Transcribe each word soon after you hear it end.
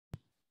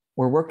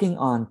We're working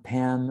on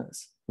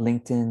Pam's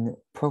LinkedIn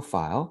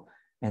profile.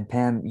 And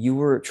Pam, you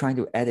were trying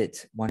to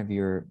edit one of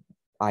your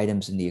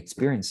items in the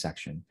experience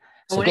section.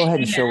 I So want go to ahead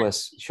and add,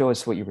 show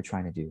us what you were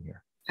trying to do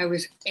here. I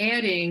was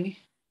adding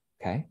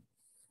Okay.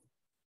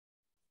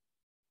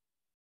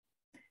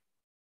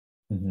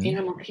 Mm-hmm.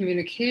 animal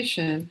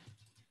communication.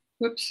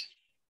 Whoops.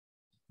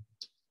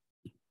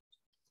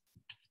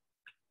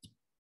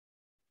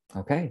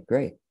 Okay,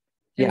 great.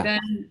 And Yeah.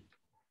 then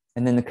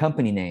And then the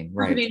company name,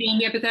 right? company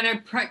name, yeah, but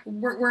then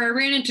where I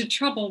ran into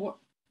trouble.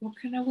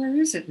 Where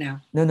is it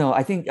now? No.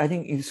 I think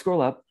you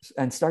scroll up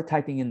and start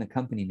typing in the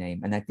company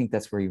name, and I think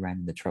that's where you ran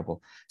into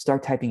trouble.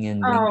 Start typing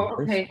in Oh,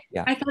 Ringhorse. okay.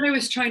 Yeah. I thought I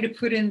was trying to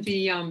put in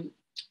the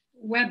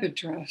web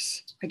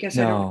address. I guess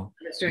I don't know No.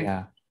 what I was doing.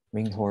 Yeah.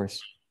 Ringhorse.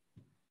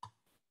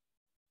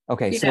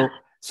 Okay, Yeah,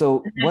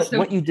 so that's the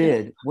what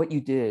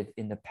you did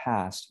in the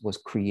past was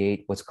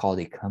create what's called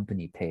a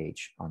company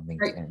page on right.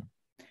 LinkedIn.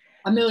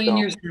 A million So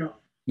years ago.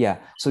 yeah,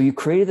 so you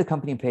created the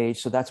company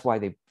page, so that's why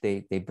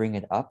they bring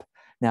it up.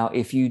 Now,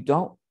 if you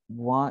don't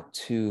want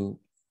to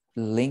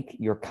link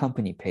your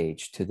company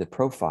page to the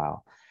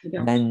profile,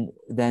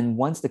 then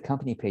once the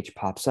company page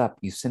pops up,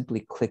 you simply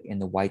click in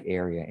the white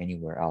area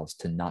anywhere else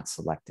to not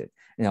select it.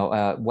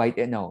 White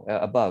no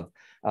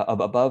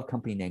above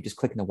company name, just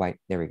click in the white.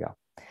 There we go.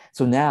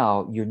 So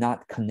now you're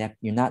not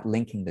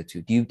linking the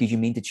two. Did you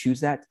mean to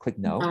choose that? Click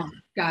no. Oh,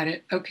 got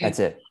it. Okay. That's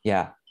it.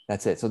 Yeah,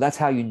 that's it. So that's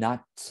how you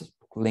not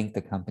link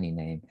the company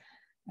name,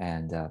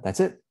 and that's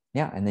it.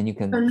 Yeah, and then you So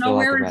can fill out the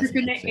nowhere is rest it and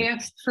going click to save.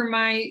 ask for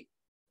my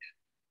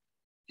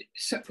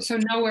so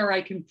nowhere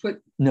I can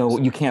put. No,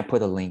 you can't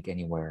put a link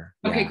anywhere.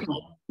 Okay, Yeah,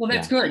 cool. Well,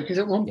 that's yeah, good because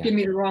it won't yeah. give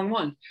me the wrong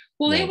one.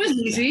 Well, it Right. was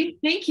Yeah. easy.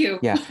 Thank you.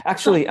 Yeah.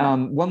 Actually,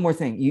 one more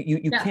thing. You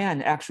Yeah.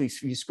 can actually,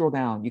 if you scroll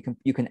down,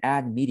 you can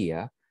add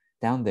media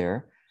down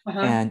there,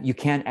 Uh-huh. and you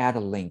can add a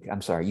link.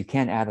 I'm sorry, you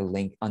can add a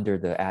link under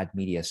the add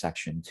media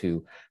section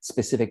to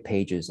specific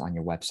pages on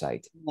your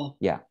website. Well,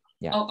 Yeah.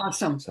 Yeah. oh,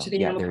 awesome. To So the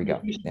yeah, animal there we go.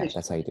 communication Yeah, page.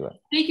 that's how you do it.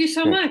 Thank you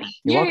so Great.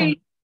 much. You're welcome.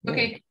 Yay. Yay.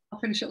 Okay, I'll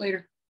finish it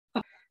later.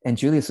 And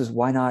Julia says,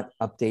 why not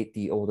update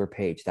the older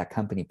page, that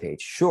company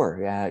page?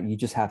 Sure. You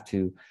just have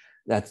to,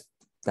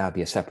 that'd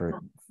be a separate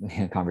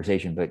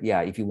conversation. But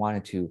yeah, if you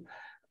wanted to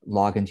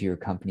log into your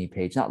company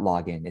page, not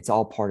log in, it's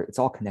all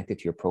connected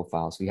to your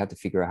profile. So you have to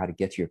figure out how to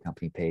get to your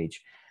company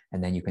page,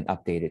 and then you can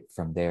update it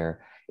from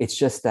there. It's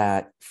just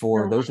that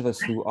for those of us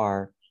who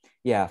are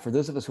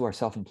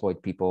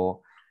self-employed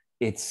people,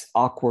 it's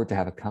awkward to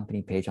have a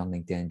company page on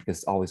LinkedIn because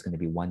it's always going to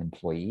be one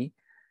employee.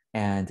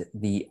 And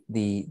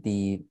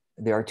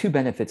there are two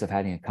benefits of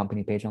having a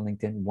company page on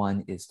LinkedIn.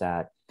 One is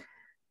that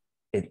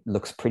it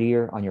looks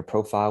prettier on your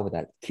profile with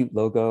that cute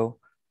logo.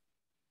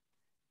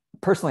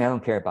 Personally, I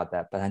don't care about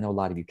that, but I know a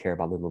lot of you care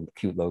about little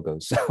cute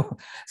logos.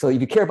 So if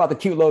you care about the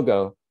cute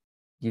logo,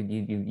 you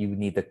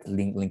need to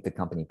link the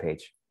company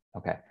page.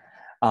 Okay.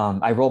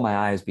 I roll my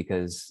eyes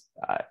because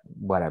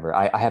whatever.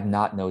 I have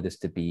not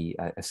noticed to be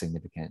a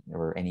significant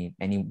or any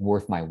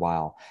worth my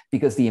while,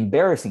 because the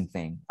embarrassing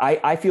thing,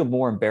 I feel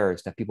more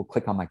embarrassed that people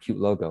click on my cute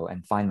logo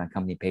and find my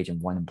company page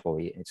and one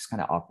employee. It's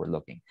kind of awkward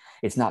looking.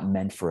 It's not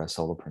meant for us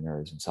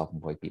solopreneurs and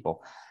self-employed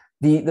people.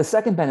 The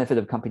second benefit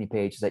of company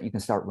page is that you can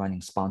start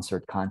running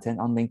sponsored content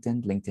on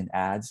LinkedIn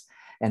ads,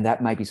 and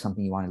that might be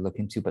something you want to look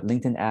into. But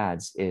LinkedIn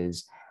ads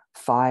is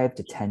 5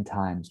 to 10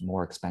 times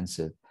more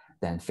expensive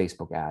than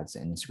Facebook ads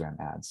and Instagram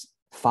ads.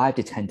 5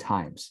 to 10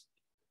 times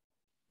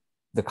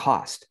the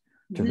cost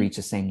to reach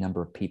the same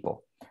number of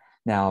people.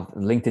 Now,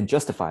 LinkedIn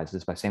justifies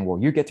this by saying,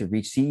 well, you get to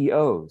reach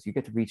CEOs, you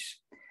get to reach,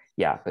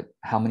 yeah, but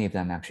how many of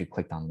them actually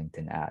clicked on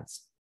LinkedIn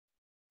ads?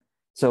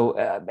 So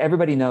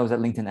everybody knows that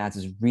LinkedIn ads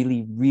is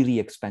really, really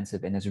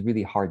expensive, and it's a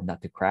really hard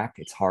nut to crack.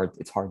 It's hard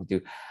to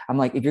do. I'm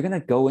like, if you're going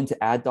to go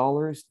into ad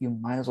dollars, you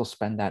might as well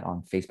spend that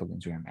on Facebook,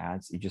 Instagram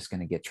ads. You're just going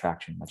to get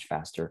traction much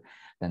faster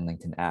than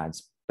LinkedIn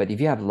ads. But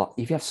if you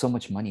have so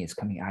much money it's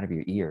coming out of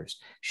your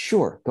ears,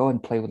 sure, go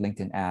and play with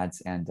LinkedIn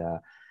ads and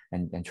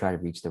try to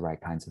reach the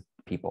right kinds of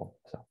people.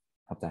 So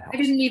hope that helps.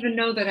 I didn't even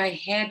know that I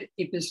had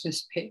a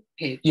business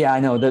page. Yeah, I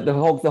know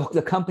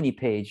the company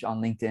page on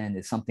LinkedIn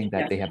is something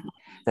that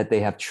they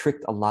have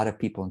tricked a lot of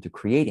people into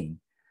creating,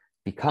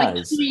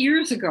 because like 20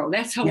 years ago.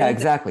 That's how yeah, old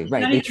exactly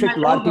right. They tricked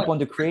a lot of people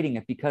into creating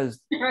it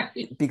because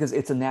right. because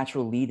it's a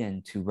natural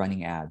lead-in to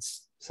running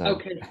ads. So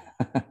okay.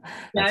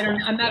 Yeah,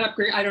 I'm not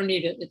upgrade. I don't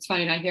need it. It's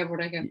fine. I have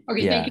what I have.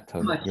 Okay, yeah, thank you so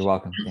totally. much. You're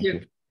welcome. Thank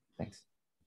you. Thanks.